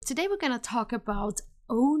Today we're going to talk about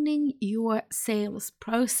owning your sales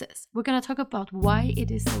process. We're going to talk about why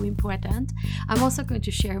it is so important. I'm also going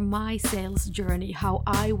to share my sales journey, how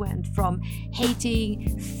I went from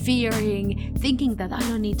hating, fearing, thinking that I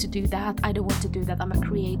don't need to do that, I don't want to do that, I'm a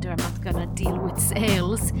creator, I'm not going to deal with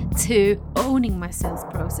sales, to owning my sales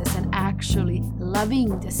process and actually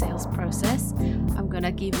loving the sales process. I'm going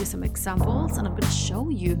to give you some examples and I'm going to show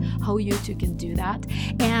you how you too can do that.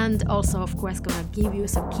 And also, of course, going to give you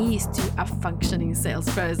some keys to a functioning sales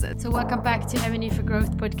process. So welcome back to Avenue for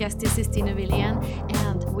Growth podcast. This is Tina Willian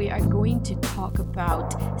and we are going to talk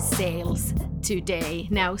about sales today.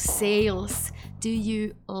 Now, sales. Do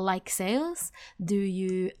you like sales? Do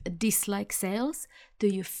you dislike sales? Do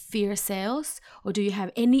you fear sales? Or do you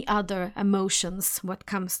have any other emotions when it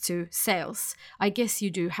comes to sales? I guess you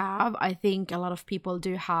do have. I think a lot of people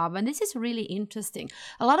do have. And this is really interesting.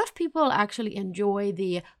 A lot of people actually enjoy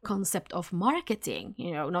the concept of marketing.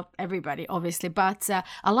 You know, not everybody, obviously, but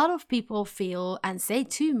a lot of people feel and say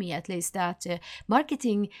to me at least that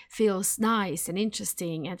marketing feels nice and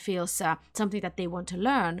interesting and feels something that they want to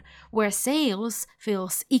learn, where sales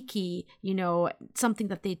feels icky, you know, something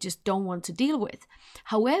that they just don't want to deal with.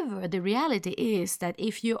 However, the reality is that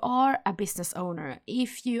if you are a business owner,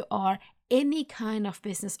 if you are any kind of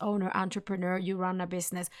business owner, entrepreneur, you run a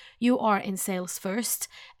business, you are in sales first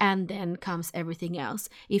and then comes everything else.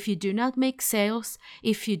 If you do not make sales,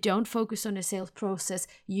 if you don't focus on the sales process,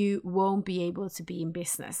 you won't be able to be in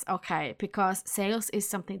business, okay? Because sales is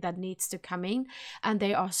something that needs to come in and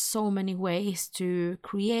there are so many ways to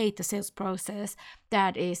create a sales process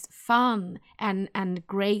that is fun and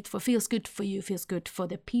great, feels good for you, feels good for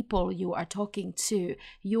the people you are talking to,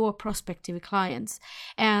 your prospective clients.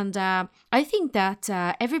 And I think that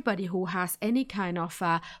everybody who has any kind of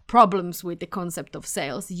problems with the concept of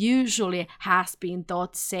sales usually has been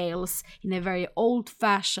taught sales in a very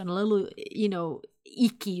old-fashioned, little,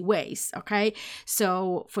 icky ways, okay?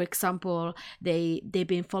 So, for example, they've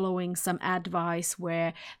been following some advice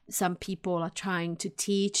where some people are trying to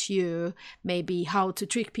teach you maybe how to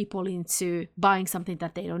trick people into buying something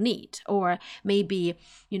that they don't need. Or maybe,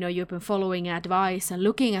 you've been following advice and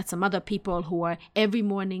looking at some other people who are every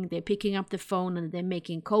morning they're picking up the phone and they're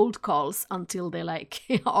making cold calls until they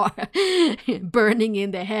are burning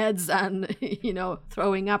in their heads and,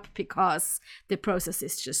 throwing up because the process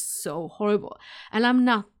is just so horrible. And I'm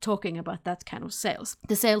not talking about that kind of sales.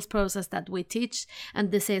 The sales process that we teach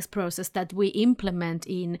and the sales process that we implement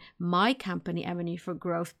in my company, Avenue for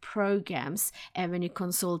Growth programs, Avenue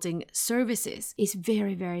Consulting Services, is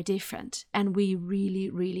very, very different. And we really,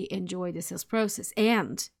 really enjoy the sales process.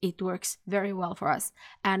 And it works very well for us.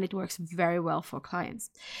 And it works very well for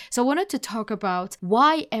clients. So I wanted to talk about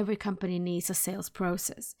why every company needs a sales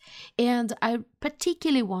process. And I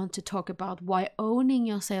particularly want to talk about why owning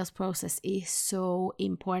your sales process is so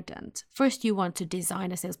important. First, you want to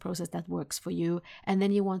design a sales process that works for you, and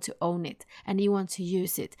then you want to own it, and you want to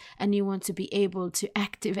use it, and you want to be able to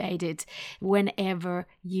activate it whenever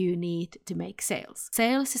you need to make sales.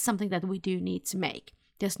 Sales is something that we do need to make.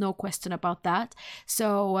 There's no question about that.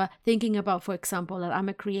 So thinking about, for example, that I'm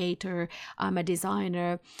a creator, I'm a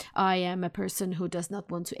designer, I am a person who does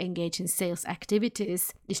not want to engage in sales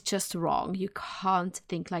activities is just wrong. You can't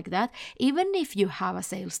think like that. Even if you have a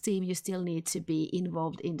sales team, you still need to be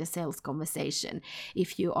involved in the sales conversation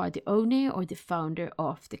if you are the owner or the founder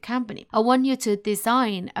of the company. I want you to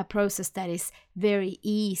design a process that is very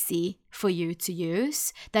easy for you to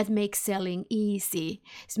use, that makes selling easy,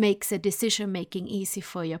 makes a decision making easy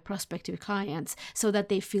for your prospective clients so that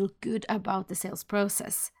they feel good about the sales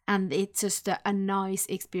process. And it's just a nice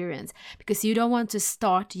experience, because you don't want to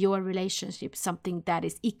start your relationship something that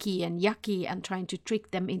is icky and yucky and trying to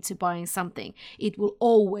trick them into buying something. It will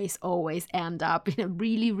always end up in a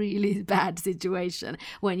really, really bad situation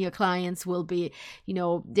when your clients will be,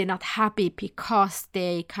 they're not happy because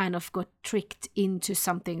they kind of got tricked into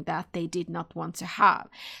something that they did not want to have.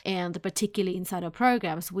 And particularly inside our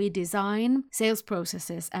programs, we design sales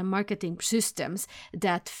processes and marketing systems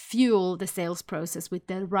that fuel the sales process with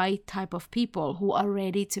the right type of people who are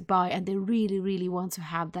ready to buy and they really, really want to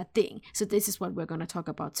have that thing. So this is what we're going to talk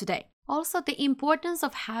about today. Also, the importance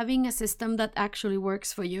of having a system that actually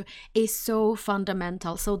works for you is so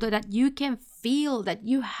fundamental, so that you can feel that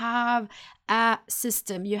you have a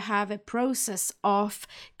system, you have a process of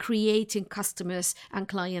creating customers and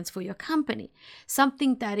clients for your company.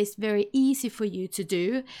 Something that is very easy for you to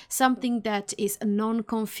do, something that is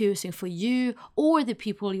non-confusing for you or the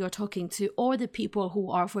people you're talking to or the people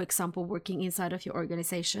who are, for example, working inside of your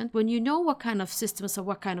organization. When you know what kind of systems or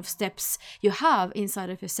what kind of steps you have inside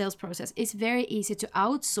of your sales process, process, it's very easy to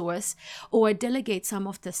outsource or delegate some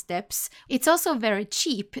of the steps. It's also very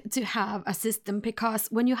cheap to have a system, because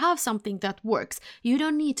when you have something that works, you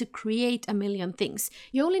don't need to create a million things.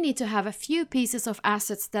 You only need to have a few pieces of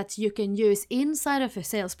assets that you can use inside of a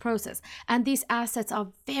sales process. And these assets are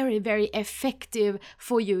very, very effective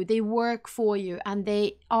for you. They work for you and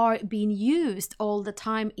they are being used all the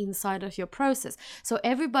time inside of your process. So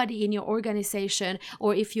everybody in your organization,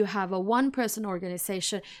 or if you have a one-person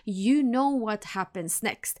organization, you know what happens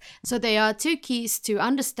next. So there are two keys to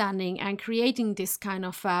understanding and creating this kind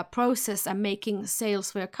of process and making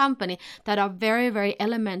sales for your company that are very, very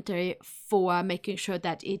elementary for making sure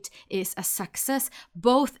that it is a success,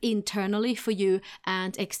 both internally for you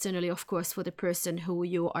and externally, of course, for the person who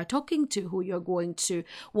you are talking to, who you're going to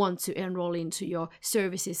want to enroll into your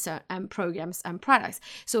services and programs and products.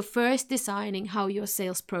 So first, designing how your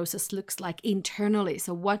sales process looks like internally.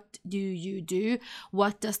 So what do you do?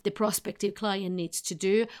 What does the prospective client needs to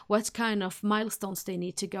do? What kind of milestones they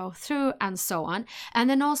need to go through, and so on. And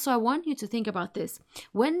then also I want you to think about this,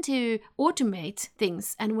 when to automate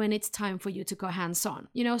things and when it's time for you to go hands-on.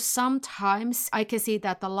 You know, sometimes I can see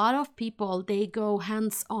that a lot of people, they go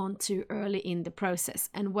hands-on too early in the process.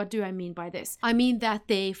 And what do I mean by this? I mean that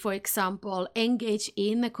they, for example, engage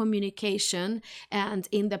in the communication and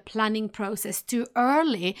in the planning process too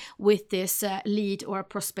early with this lead or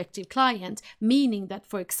prospective client, meaning that,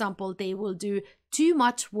 for example, they will do too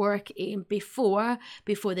much work in before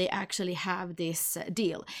they actually have this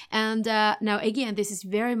deal. And now again, this is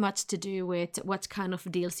very much to do with what kind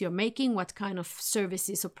of deals you're making, what kind of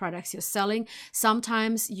services or products you're selling.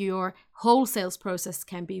 Sometimes your whole sales process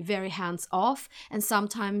can be very hands-off, and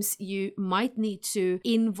sometimes you might need to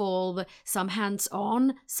involve some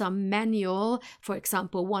hands-on, some manual, for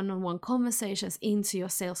example, one-on-one conversations into your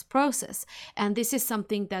sales process. And this is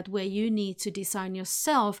something that where you need to design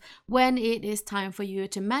yourself when it is time for you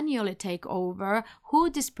to manually take over who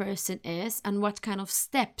this person is and what kind of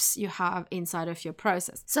steps you have inside of your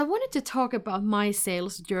process. So I wanted to talk about my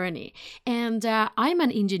sales journey, and I'm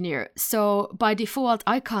an engineer, so by default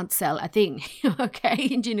I can't sell a thing. Okay,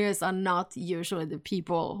 engineers are not usually the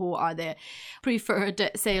people who are the preferred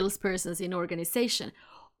salespersons in organization,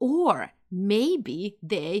 or maybe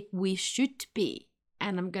we should be.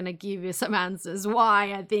 And I'm gonna give you some answers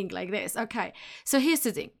why I think like this. Okay, so here's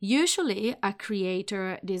the thing. Usually a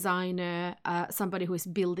creator, designer, somebody who is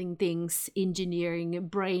building things, engineering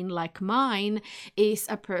brain like mine, is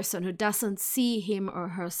a person who doesn't see him or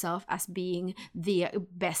herself as being the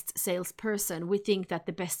best salesperson. We think that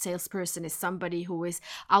the best salesperson is somebody who is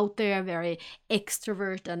out there, very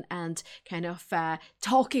extrovert and kind of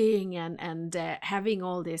talking and having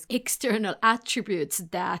all these external attributes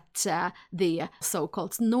that the so-called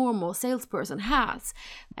normal salesperson has.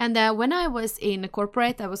 And when I was in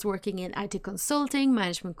corporate, I was working in IT consulting,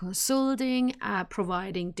 management consulting,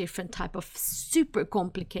 providing different type of super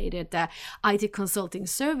complicated IT consulting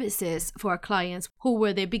services for our clients who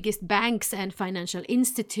were the biggest banks and financial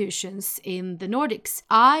institutions in the Nordics.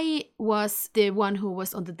 I was the one who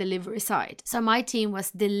was on the delivery side. So my team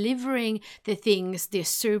was delivering the things, the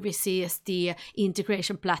services, the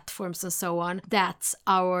integration platforms and so on that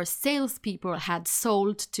our salespeople had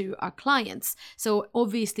sold to our clients. So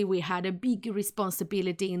obviously we had a big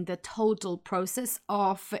responsibility in the total process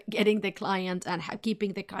of getting the client and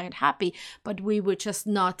keeping the client happy, but we were just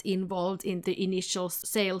not involved in the initial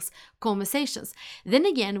sales conversations. Then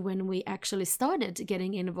again, when we actually started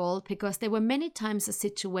getting involved, because there were many times a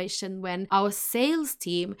situation when our sales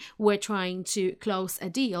team were trying to close a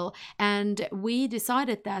deal, and we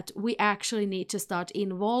decided that we actually need to start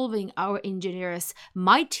involving our engineers,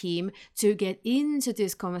 my team, to get into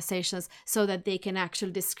these conversations so that they can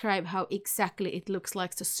actually describe how exactly it looks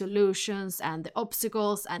like, the solutions and the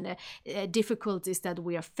obstacles and the difficulties that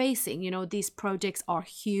we are facing. You know, these projects are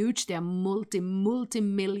huge. They're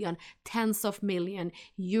multi-million, tens of million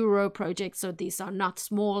euro projects. So these are not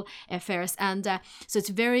small affairs. And so it's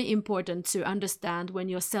very important to understand when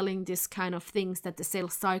you're selling this kind of things that the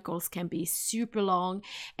sales cycles can be super long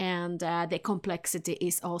and the complexity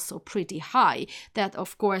is also pretty high. That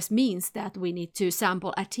of course means that we need to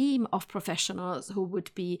sample a team of professionals who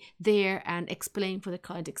would be there and explain for the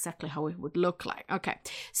client exactly how it would look like. Okay,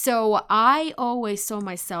 so I always saw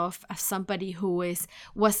myself as somebody who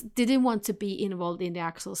didn't want to be involved in the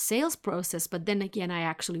actual sales process, but then again I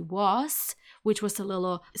actually was, which was a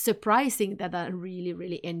little surprising that I really,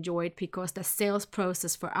 really enjoyed, because the sales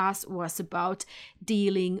process for us was about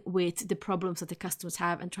dealing with the problems that the customers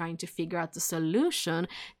have and trying to figure out the solution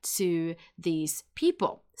to these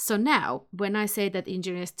people. So now, when I say that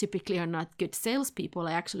engineers typically are not good salespeople,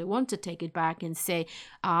 I actually want to take it back and say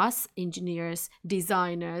us, engineers,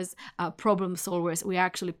 designers, problem solvers, we're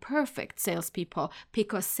actually perfect salespeople,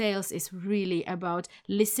 because sales is really about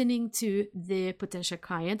listening to the potential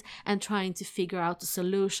client and trying to figure out a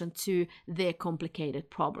solution to their complicated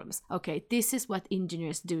problems. Okay, this is what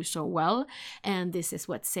engineers do so well, and this is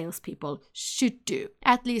what salespeople should do,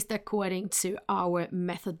 at least according to our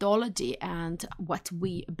methodology and what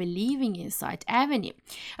we believe in inside Avenue.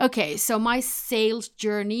 Okay, so my sales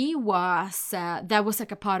journey was that was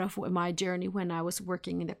like a part of my journey when I was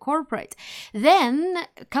working in the corporate. Then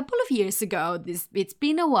a couple of years ago, it's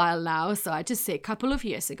been a while now, so I just say a couple of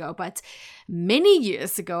years ago, but many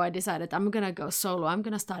years ago I decided I'm gonna go solo. I'm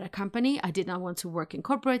gonna start a company. I did not want to work in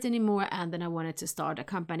corporate anymore, and then I wanted to start a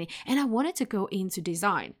company, and I wanted to go into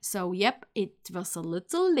design. So yep, it was a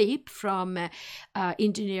little leap from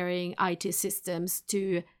engineering, IT systems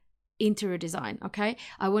to interior design. Okay,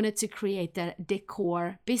 I wanted to create a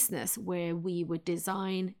decor business where we would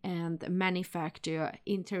design and manufacture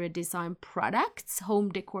interior design products, home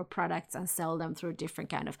decor products, and sell them through different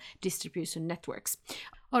kind of distribution networks.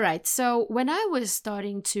 All right, so when I was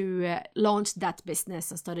starting to launch that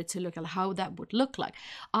business and started to look at how that would look like,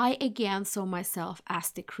 I again saw myself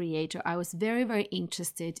as the creator. I was very, very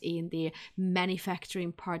interested in the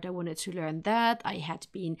manufacturing part. I wanted to learn that. I had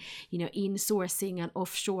been, insourcing and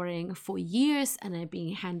offshoring for years, and I've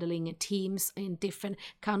been handling teams in different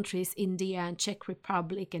countries, India and Czech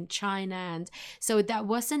Republic and China. And so that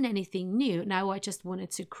wasn't anything new. Now I just wanted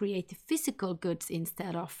to create physical goods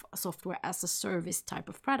instead of software as a service type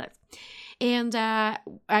of product. And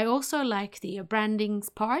I also like the branding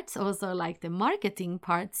parts, also like the marketing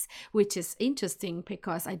parts, which is interesting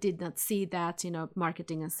because I did not see that,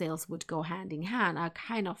 marketing and sales would go hand in hand. I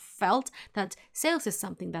kind of felt that sales is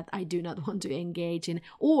something that I do not want to engage in,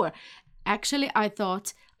 or actually I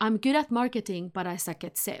thought I'm good at marketing, but I suck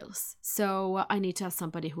at sales. So I need to have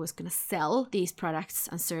somebody who is going to sell these products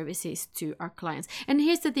and services to our clients. And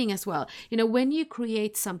here's the thing as well, when you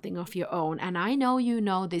create something of your own, and I know you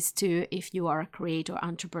know this too if you are a creator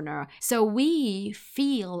entrepreneur. So we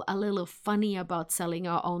feel a little funny about selling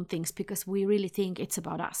our own things because we really think it's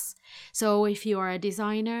about us. So if you are a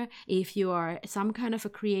designer, if you are some kind of a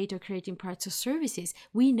creator creating parts or services,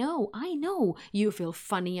 I know you feel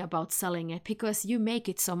funny about selling it because you make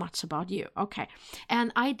it so much about you. Okay, and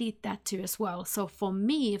I did that too as well. So for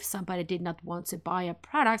me, if somebody did not want to buy a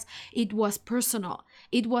product, it was personal.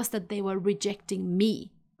 It was that they were rejecting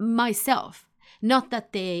myself, not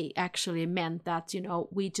that they actually meant that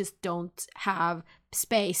we just don't have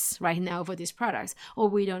space right now for these products, or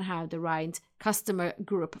we don't have the right customer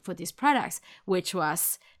group for these products, which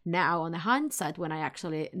was now on the hindsight, when I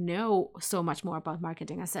actually know so much more about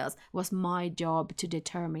marketing and sales, was my job to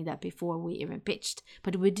determine that before we even pitched.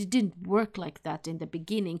 But we didn't work like that in the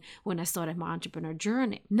beginning when I started my entrepreneur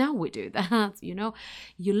journey. Now we do that.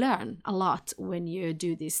 You learn a lot when you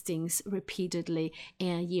do these things repeatedly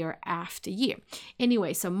and year after year.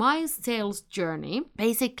 Anyway, so my sales journey,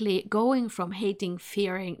 basically going from hating,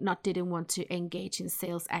 fearing, didn't want to engage in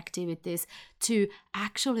sales activities, to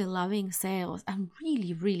actually loving sales and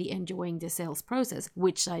really, really enjoying the sales process,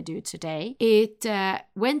 which I do today. It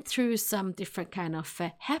went through some different kind of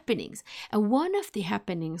happenings. And one of the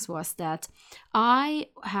happenings was that I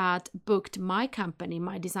had booked my company,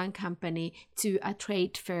 my design company, to a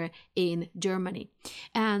trade fair in Germany.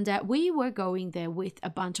 And we were going there with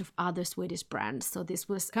a bunch of other Swedish brands. So this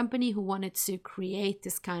was a company who wanted to create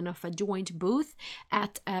this kind of a joint booth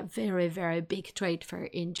at a very, very big trade fair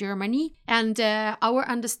in Germany. And our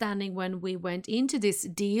understanding when we went into this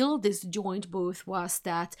deal, this joint booth, was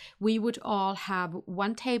that we would all have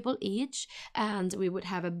one table each, and we would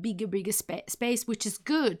have a bigger space, which is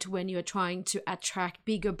good when you're trying to attract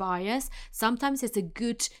bigger buyers. Sometimes it's a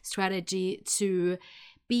good strategy to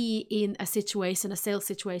be in a sales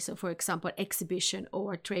situation, for example, exhibition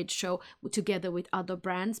or trade show together with other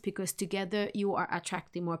brands, because together you are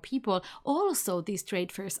attracting more people. Also, these trade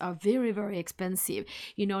fairs are very, very expensive.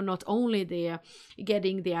 Not only the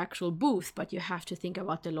getting the actual booth, but you have to think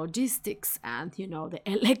about the logistics and, the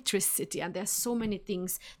electricity. And there's so many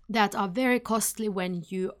things that are very costly when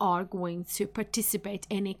you are going to participate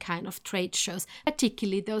in any kind of trade shows,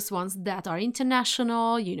 particularly those ones that are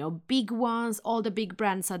international, big ones, all the big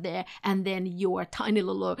brands brands are there, and then your tiny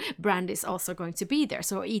little brand is also going to be there.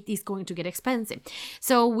 So it is going to get expensive.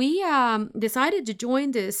 So we decided to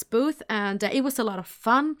join this booth, and it was a lot of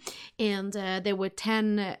fun. And there were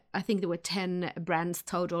 10 brands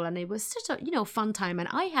total, and it was such a fun time. And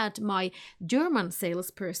I had my German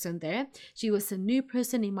salesperson there. She was a new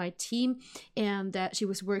person in my team, and she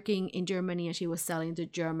was working in Germany, and she was selling to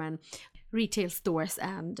German retail stores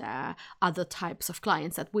and other types of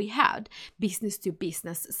clients that we had, business to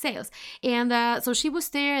business sales. And so she was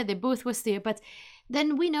there, the booth was there, but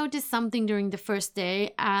then we noticed something during the first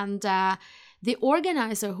day, and the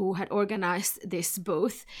organizer who had organized this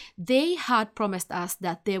booth, they had promised us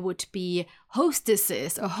that there would be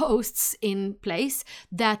hostesses or hosts in place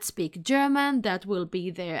that speak German, that will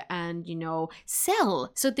be there and,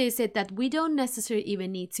 sell. So they said that we don't necessarily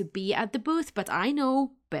even need to be at the booth, but I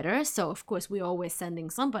know better. So of course we're always sending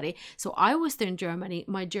somebody. So I was there in Germany,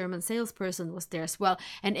 my German salesperson was there as well.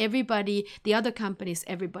 And everybody, the other companies,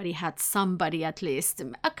 everybody had somebody, at least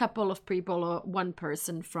a couple of people or one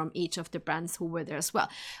person from each of the brands who were there as well.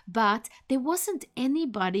 But there wasn't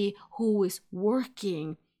anybody who was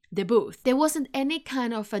working the booth. There wasn't any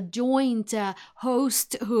kind of a joint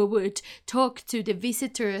host who would talk to the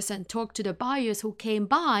visitors and talk to the buyers who came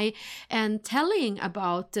by and telling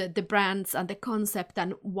about the brands and the concept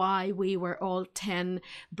and why we were all 10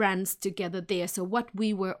 brands together there. So what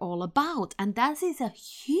we were all about. And that is a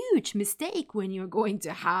huge mistake when you're going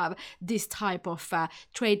to have this type of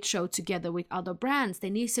trade show together with other brands. There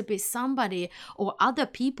needs to be somebody or other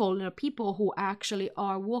people, people who actually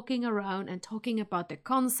are walking around and talking about the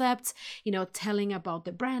concept, telling about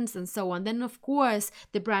the brands and so on. Then, of course,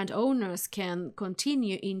 the brand owners can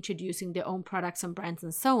continue introducing their own products and brands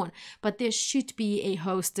and so on. But there should be a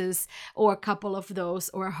hostess or a couple of those,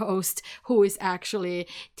 or a host who is actually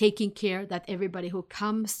taking care that everybody who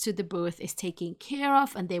comes to the booth is taken care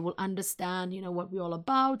of, and they will understand, what we're all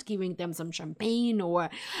about, giving them some champagne or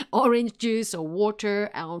orange juice or water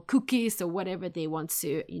or cookies or whatever they want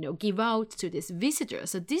to, give out to this visitor.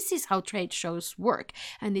 So this is how trade shows work.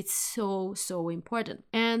 And it's so important.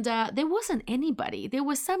 And there wasn't anybody. There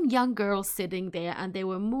was some young girls sitting there, and they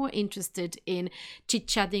were more interested in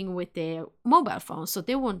chit-chatting with their mobile phones. So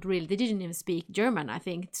they didn't even speak German, I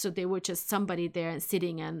think. So they were just somebody there and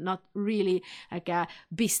sitting, and not really like a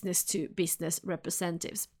business to business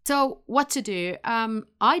representatives. So what to do?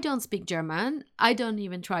 I don't speak German. I don't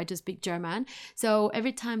even try to speak German. So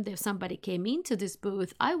every time there's somebody came into this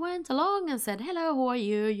booth, I went along and said, hello, who are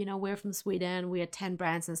you? We're from Sweden. We are 10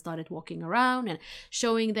 brands, and started walking around and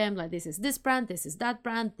showing them like, this is this brand, this is that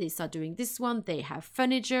brand, these are doing this one, they have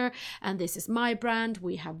furniture, and this is my brand,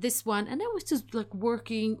 we have this one. And I was just like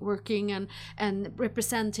working and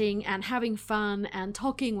representing and having fun and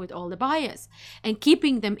talking with all the buyers and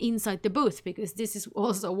keeping them inside the booth, because this is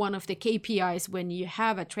also one of the KPIs when you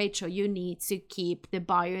have a trade show. You need to keep the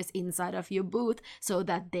buyers inside of your booth so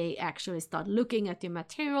that they actually start looking at your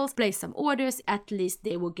materials, place some orders, at least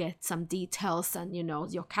they will get some details and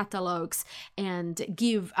your catalogs, and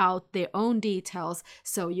give out their own details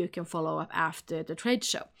so you can follow up after the trade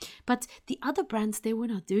show. But the other brands, they were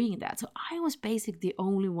not doing that. So I was basically the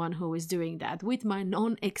only one who was doing that with my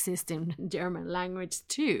non-existent German language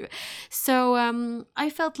too. So I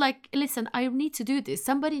felt like, listen, I need to do this.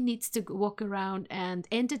 Somebody needs to walk around and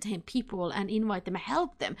entertain people and invite them,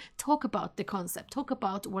 help them, talk about the concept, talk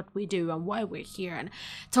about what we do and why we're here, and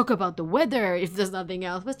talk about the weather if there's nothing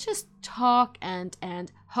else, but just talk and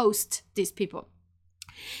host these people.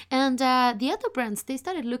 And the other brands, they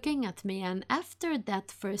started looking at me, and after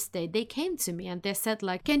that first day, they came to me and they said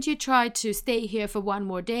like, can't you try to stay here for one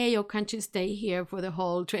more day, or can't you stay here for the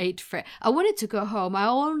whole trade fair? I wanted to go home. I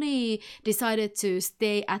only decided to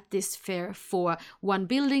stay at this fair for one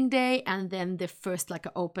building day, and then the first like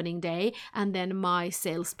opening day, and then my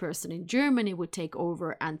salesperson in Germany would take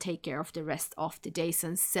over and take care of the rest of the days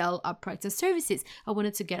and sell our products and services. I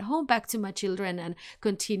wanted to get home back to my children and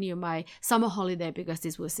continue my summer holiday, because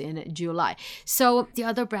this was in July. So the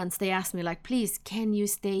other brands, they asked me like, please, can you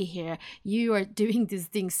stay here? You are doing this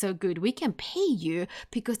thing so good. We can pay you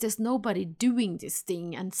because there's nobody doing this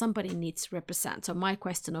thing and somebody needs to represent. So my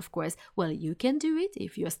question, of course, well, you can do it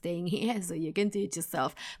if you're staying here, so you can do it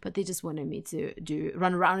yourself. But they just wanted me to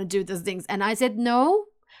run around and do those things. And I said no.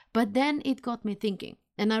 But then it got me thinking.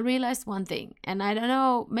 And I realized one thing, and I don't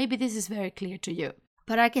know, maybe this is very clear to you.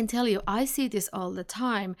 But I can tell you, I see this all the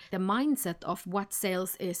time, the mindset of what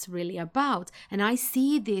sales is really about. And I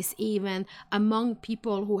see this even among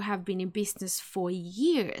people who have been in business for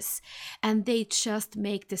years. And they just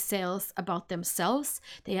make the sales about themselves.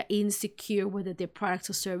 They are insecure whether their products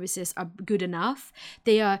or services are good enough.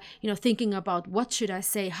 They are, thinking about what should I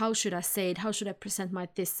say? How should I say it? How should I present my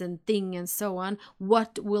this and thing and so on?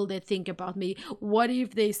 What will they think about me? What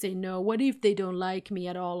if they say no? What if they don't like me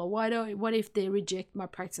at all? Or what if they reject my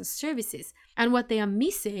products and services? And what they are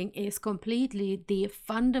missing is completely the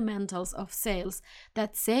fundamentals of sales,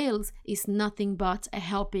 that sales is nothing but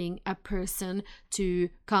helping a person to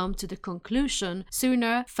come to the conclusion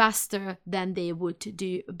sooner, faster than they would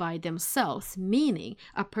do by themselves. Meaning,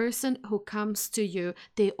 a person who comes to you,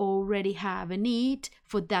 they already have a need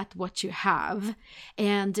for that what you have.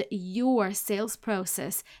 And your sales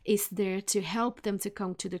process is there to help them to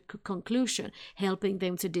come to the conclusion, helping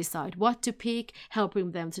them to decide what to pick,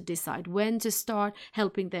 helping them to decide when to start,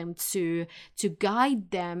 helping them to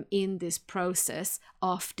guide them in this process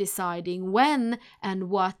of deciding when and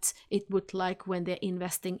what it would like when they're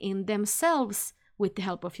investing in themselves with the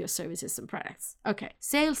help of your services and products. Okay,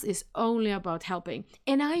 sales is only about helping.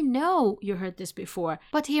 And I know you heard this before,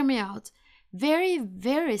 but hear me out. Very,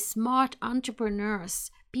 very smart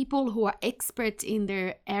entrepreneurs, people who are experts in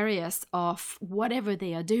their areas of whatever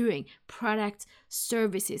they are doing, product,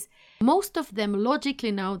 services, most of them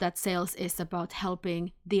logically know that sales is about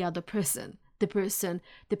helping the other person,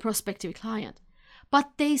 the prospective client.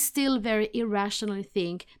 But they still very irrationally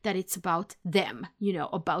think that it's about them,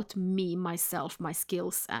 about me, myself, my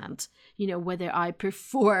skills, and, whether I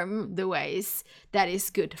perform the ways that is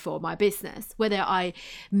good for my business, whether I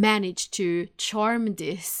manage to charm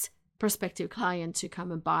this prospective client to come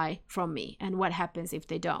and buy from me, and what happens if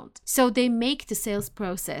they don't. So they make the sales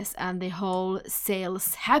process and the whole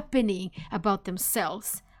sales happening about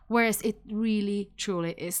themselves, whereas it really,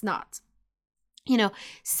 truly is not.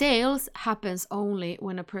 Sales happens only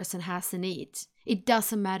when a person has a need. It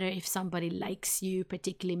doesn't matter if somebody likes you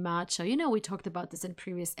particularly much. So, we talked about this in a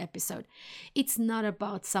previous episode. It's not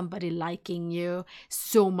about somebody liking you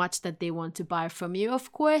so much that they want to buy from you.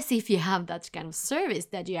 Of course, if you have that kind of service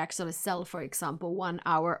that you actually sell, for example, 1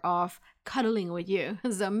 hour of cuddling with you.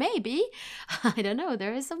 So maybe, I don't know,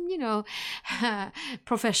 there is some,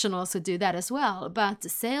 professionals who do that as well. But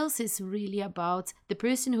sales is really about the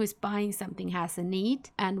person who is buying something has a need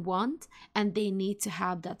and want, and they need to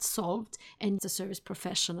have that solved. And the service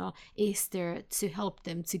professional is there to help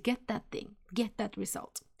them to get that thing, get that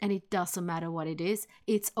result. And it doesn't matter what it is.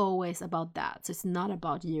 It's always about that. So it's not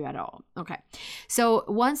about you at all. Okay. So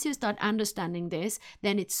once you start understanding this,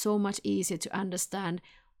 then it's so much easier to understand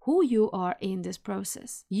who you are in this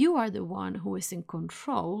process. You are the one who is in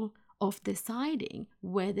control of deciding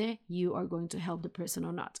whether you are going to help the person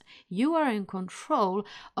or not. You are in control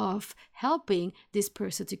of helping this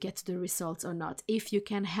person to get to the results or not. If you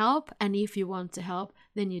can help and if you want to help,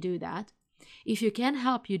 then you do that. If you can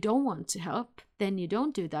help, you don't want to help, then you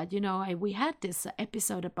don't do that. We had this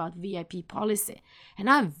episode about VIP policy, and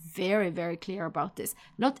I'm very, very clear about this.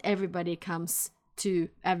 Not everybody comes to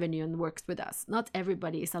Avenue and works with us. Not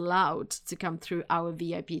everybody is allowed to come through our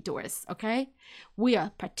VIP doors, okay? We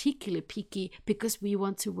are particularly picky because we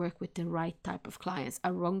want to work with the right type of clients.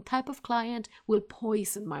 A wrong type of client will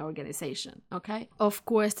poison my organization, okay? Of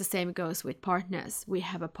course, the same goes with partners. We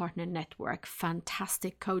have a partner network,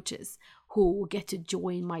 fantastic coaches who get to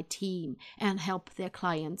join my team and help their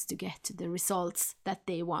clients to get to the results that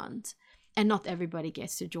they want. And not everybody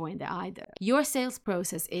gets to join there either. Your sales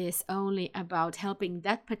process is only about helping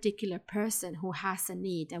that particular person who has a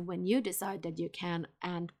need. And when you decide that you can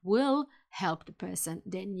and will help the person,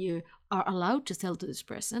 then you are allowed to sell to this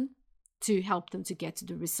person to help them to get to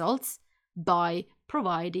the results by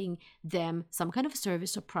providing them some kind of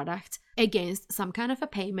service or product against some kind of a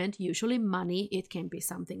payment, usually money. It can be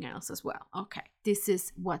something else as well. Okay, this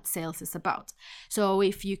is what sales is about. So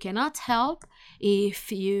if you cannot help, if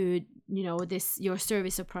your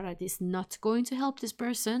service or product is not going to help this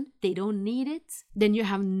person, they don't need it, then you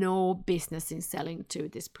have no business in selling to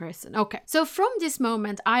this person. Okay, so from this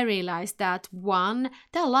moment, I realized that 1,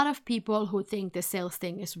 there are a lot of people who think the sales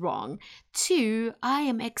thing is wrong. 2, I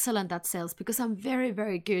am excellent at sales because I'm very,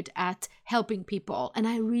 very good at helping people, and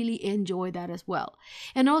I really enjoy that as well.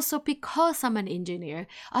 And also because I'm an engineer,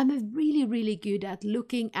 I'm really, really good at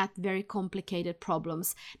looking at very complicated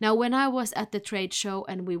problems. Now, when I was at the trade show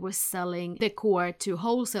and we were selling decor to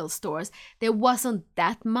wholesale stores, there wasn't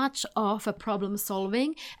that much of a problem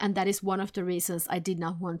solving. And that is one of the reasons I did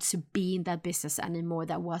not want to be in that business anymore.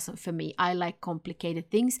 That wasn't for me. I like complicated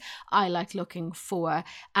things. I like looking for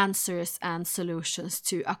answers and solutions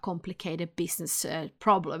to a complicated business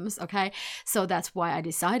problems. Okay. So that's why I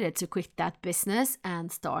decided to quit that business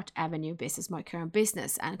and start Avenue Business, my current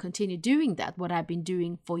business, and continue doing that, what I've been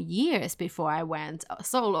doing for years before I went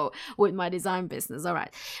solo with my design business. All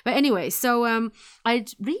right. But anyway, so I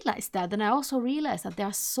realized that, and I also realized that there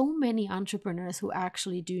are so many entrepreneurs who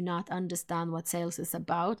actually do not understand what sales is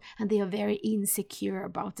about, and they are very insecure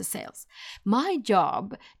about the sales. My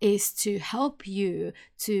job is to help you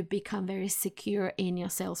to become very secure in your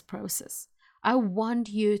sales process. I want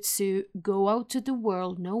you to go out to the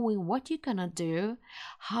world knowing what you're gonna do,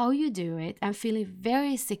 how you do it, and feeling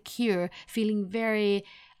very secure, feeling very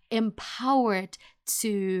empowered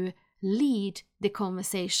to lead the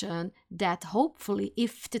conversation that hopefully,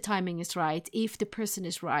 if the timing is right, if the person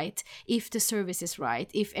is right, if the service is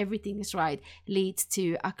right, if everything is right, leads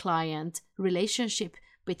to a client relationship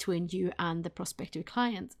between you and the prospective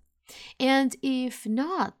client. And if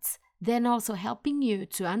not, then also helping you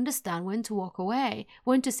to understand when to walk away,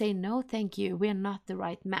 when to say, no, thank you, we're not the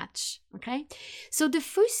right match, okay? So the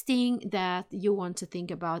first thing that you want to think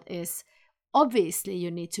about is, obviously, you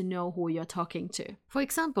need to know who you're talking to. For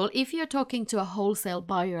example, if you're talking to a wholesale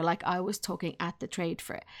buyer like I was talking at the trade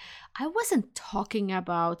fair, I wasn't talking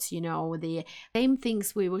about, the same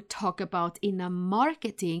things we would talk about in a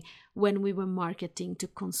marketing when we were marketing to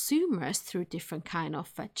consumers through different kind of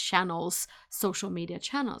channels, social media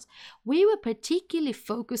channels. We were particularly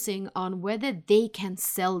focusing on whether they can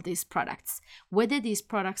sell these products, whether these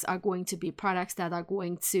products are going to be products that are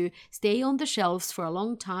going to stay on the shelves for a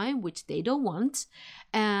long time, which they don't want,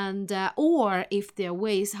 and or if there are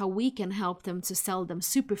ways how we can help them to sell them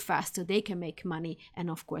super fast so they can make money, and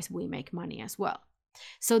of course we make money as well.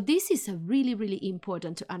 So this is a really, really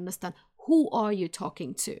important to understand. Who are you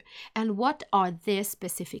talking to and what are their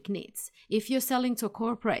specific needs? If you're selling to a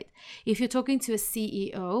corporate, if you're talking to a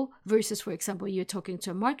CEO versus, for example, you're talking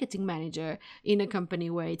to a marketing manager in a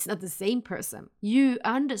company where it's not the same person, you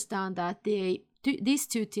understand that these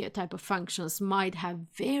two type of functions might have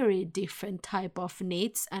very different type of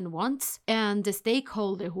needs and wants, and the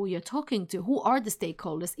stakeholder who you're talking to, who are the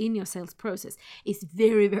stakeholders in your sales process, is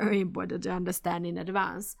very, very important to understand in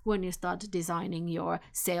advance when you start designing your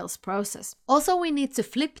sales process. Also, we need to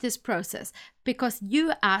flip this process, because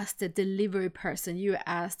you as the delivery person, you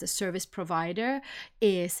as the service provider,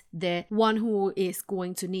 is the one who is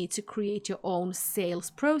going to need to create your own sales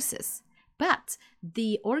process. But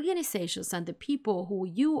the organizations and the people who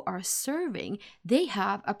you are serving, they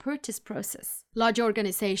have a purchase process. Large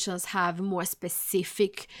organizations have more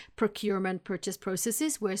specific procurement purchase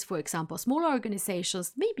processes, whereas, for example, smaller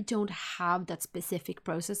organizations maybe don't have that specific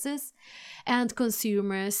processes. And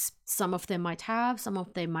consumers, some of them might have, some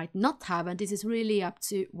of them might not have. And this is really up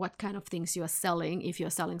to what kind of things you are selling. If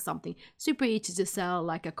you're selling something super easy to sell,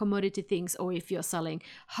 like a commodity things, or if you're selling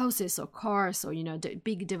houses or cars or,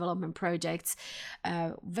 big development projects,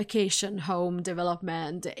 vacation home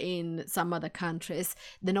development in some other countries,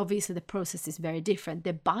 then obviously the process is very different.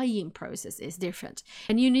 The buying process is different.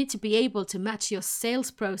 And you need to be able to match your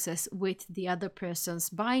sales process with the other person's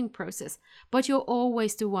buying process. But you're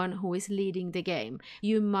always the one who is leading the game.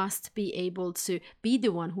 You must be able to be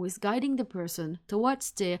the one who is guiding the person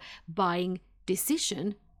towards the buying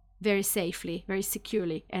decision very safely, very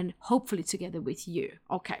securely, and hopefully together with you.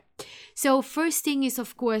 Okay. So first thing is,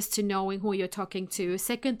 of course, to knowing who you're talking to.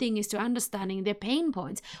 Second thing is to understanding their pain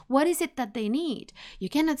points. What is it that they need? You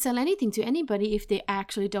cannot sell anything to anybody if they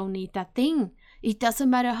actually don't need that thing. It doesn't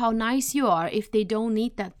matter how nice you are if they don't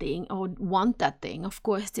need that thing or want that thing. Of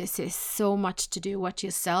course, this is so much to do what you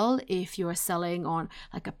sell. If you're selling on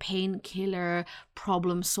like a painkiller,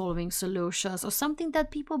 problem-solving solutions, or something that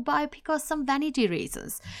people buy because some vanity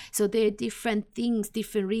reasons. So there are different things,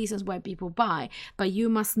 different reasons why people buy. But you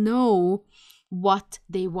must know what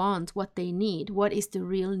they want, what they need, what is the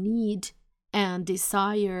real need and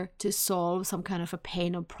desire to solve some kind of a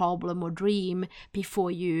pain or problem or dream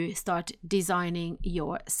before you start designing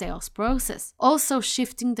your sales process. Also,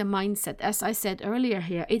 shifting the mindset. As I said earlier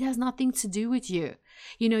here, it has nothing to do with you.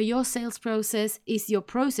 Your sales process is your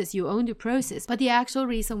process. You own the process. But the actual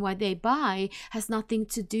reason why they buy has nothing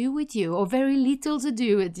to do with you, or very little to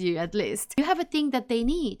do with you, at least. You have a thing that they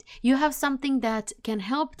need. You have something that can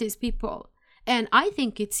help these people. And I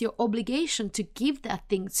think it's your obligation to give that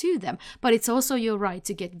thing to them, but it's also your right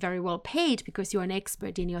to get very well paid because you're an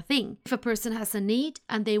expert in your thing. If a person has a need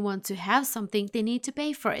and they want to have something, they need to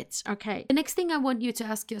pay for it. Okay. The next thing I want you to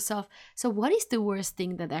ask yourself, so what is the worst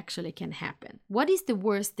thing that actually can happen? What is the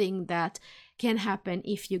worst thing that can happen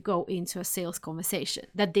if you go into a sales conversation?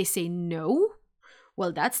 That they say no?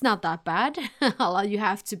 Well, that's not that bad. You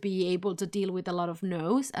have to be able to deal with a lot of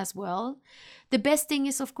no's as well. The best thing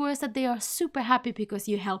is, of course, that they are super happy because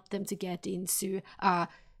you help them to get into a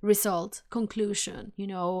result, conclusion,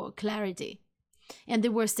 clarity. And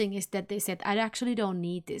the worst thing is that they said, I actually don't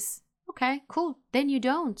need this. Okay, cool. Then you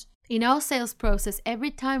don't. In our sales process, every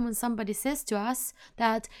time when somebody says to us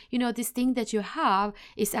that, this thing that you have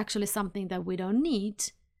is actually something that we don't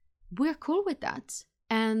need, we're cool with that.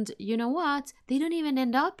 And you know what? They don't even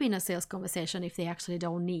end up in a sales conversation if they actually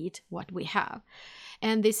don't need what we have.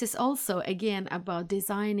 And this is also, again, about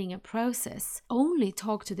designing a process. Only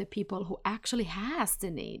talk to the people who actually has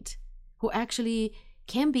the need, who actually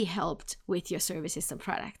can be helped with your services and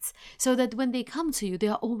products, so that when they come to you, they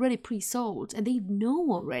are already pre-sold and they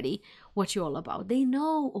know already what you're all about. They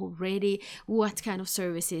know already what kind of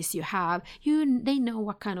services you have. They know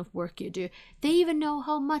what kind of work you do. They even know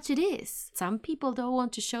how much it is. Some people don't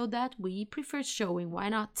want to show that. We prefer showing. Why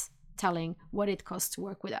not telling what it costs to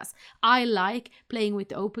work with us? I like playing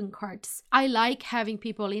with open cards. I like having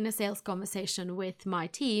people in a sales conversation with my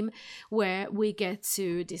team where we get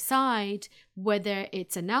to decide whether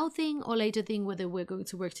it's a now thing or later thing, whether we're going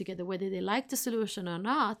to work together, whether they like the solution or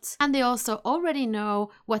not. And they also already know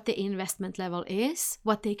what the investment level is,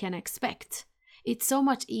 what they can expect. It's so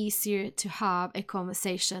much easier to have a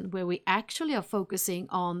conversation where we actually are focusing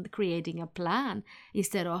on creating a plan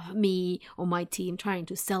instead of me or my team trying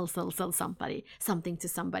to sell something to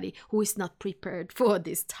somebody who is not prepared for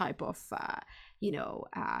this type of,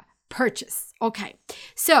 purchase. Okay,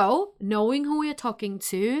 so knowing who you're talking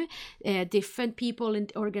to, different people in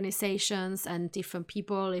organizations and different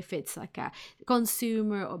people, if it's like a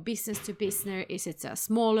consumer or business to business, is it a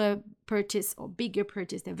smaller purchase or bigger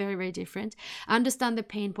purchase, they're very, very different. Understand the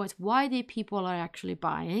pain points, why the people are actually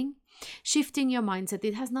buying. Shifting your mindset,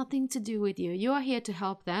 it has nothing to do with you. You are here to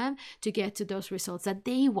help them to get to those results that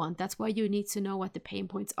they want. That's why you need to know what the pain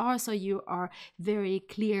points are, so you are very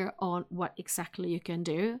clear on what exactly you can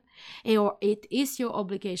do. Or it is your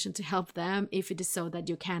obligation to help them if it is so that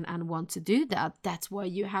you can and want to do that. That's why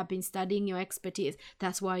you have been studying your expertise.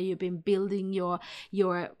 That's why you've been building your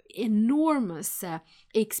enormous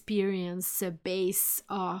experience base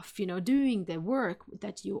of doing the work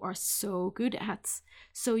that you are so good at,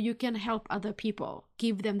 so you can help other people,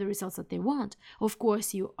 give them the results that they want. Of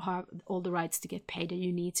course, you have all the rights to get paid, and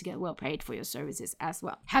you need to get well paid for your services as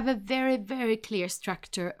well. Have a very, very clear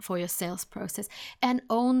structure for your sales process and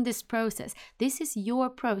own this process. This is your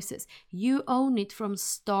process. You own it from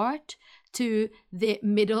start to the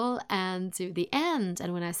middle and to the end.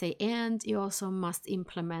 And when I say end, you also must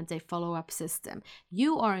implement a follow-up system.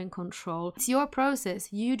 You are in control. It's your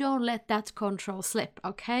process. You don't let that control slip,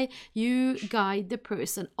 okay? You guide the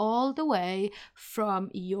person all the way from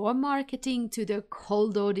your marketing to the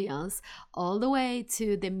cold audience, all the way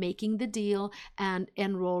to the making the deal and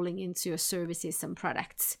enrolling into your services and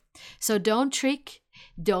products. So don't trick.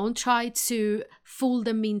 Don't try to fool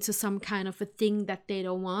them into some kind of a thing that they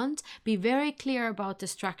don't want. Be very clear about the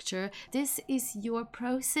structure. This is your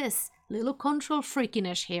process. Little control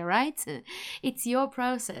freakiness here, right? It's your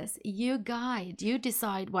process. You guide. You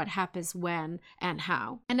decide what happens when and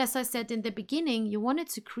how. And as I said in the beginning, you wanted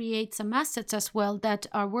to create some assets as well that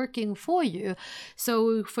are working for you.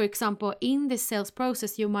 So, for example, in the sales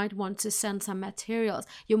process, you might want to send some materials.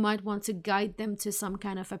 You might want to guide them to some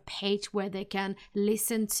kind of a page where they can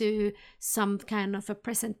listen to some kind of a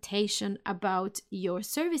presentation about your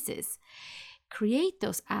services. Create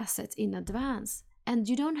those assets in advance. And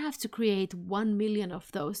you don't have to create 1 million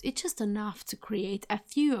of those. It's just enough to create a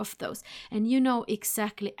few of those. And you know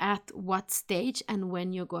exactly at what stage and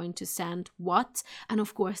when you're going to send what. And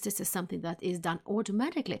of course, this is something that is done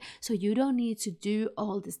automatically. So you don't need to do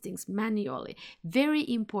all these things manually. Very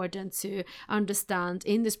important to understand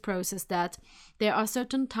in this process that there are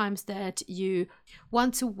certain times that you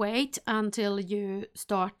want to wait until you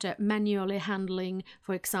start manually handling,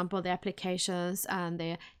 for example, the applications and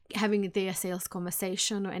the having their sales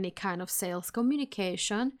conversation or any kind of sales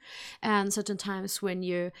communication. And certain times when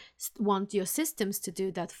you want your systems to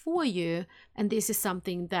do that for you, and this is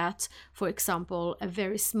something that, for example, a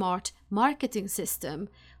very smart marketing system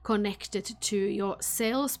connected to your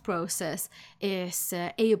sales process is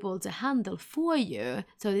able to handle for you.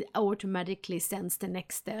 So it automatically sends the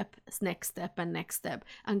next step,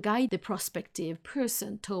 and guide the prospective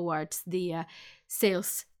person towards the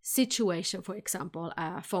sales situation, for example,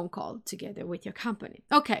 a phone call together with your company.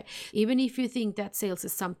 Okay, even if you think that sales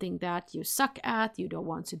is something that you suck at, you don't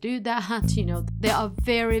want to do that, there are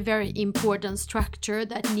very, very important structure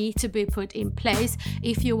that need to be put in place.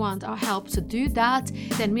 If you want our help to do that,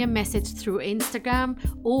 send me a message through Instagram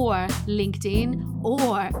or LinkedIn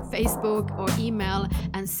or Facebook or email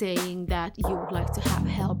and saying that you would like to have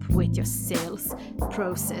help with your sales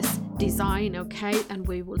process design, okay? And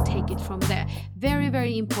we will take it from there. Very,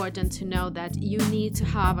 very important to know that you need to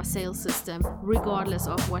have a sales system regardless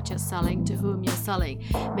of what you're selling, to whom you're selling.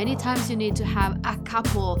 Many times you need to have a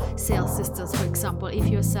couple sales systems. For example, if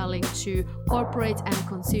you're selling to corporate and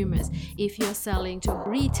consumers, if you're selling to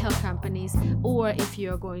retail companies, or if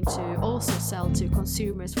you're going to also sell to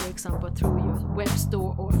consumers, for example, through your web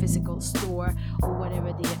store or physical store or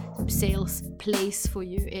whatever the sales place for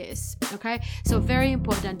you is. Okay, so very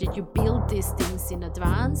important that you build these things in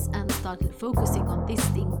advance and start focusing on this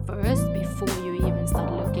thing first before you even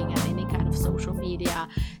start looking at any kind of social media,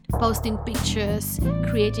 posting pictures,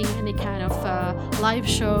 creating any kind of live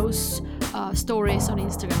shows, stories on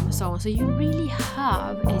Instagram and so on. So you really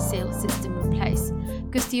have a sales system in place,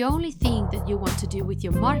 because the only thing that you want to do with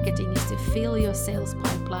your marketing is to fill your sales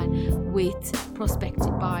pipeline with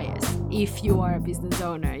prospective buyers. If you are a business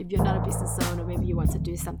owner, if you're not a business owner, maybe you want to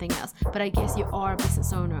do something else, but I guess you are a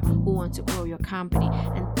business owner who wants to grow your company,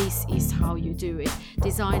 and this is how you do it.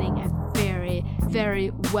 Designing a very,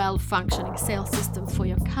 very well functioning sales system for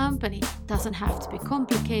your company doesn't have to be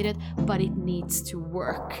complicated, but it needs to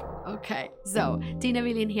work. Okay, so Tina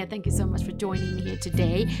Wilin here. Thank you so much for joining me here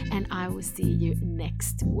today, and I will see you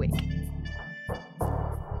next week.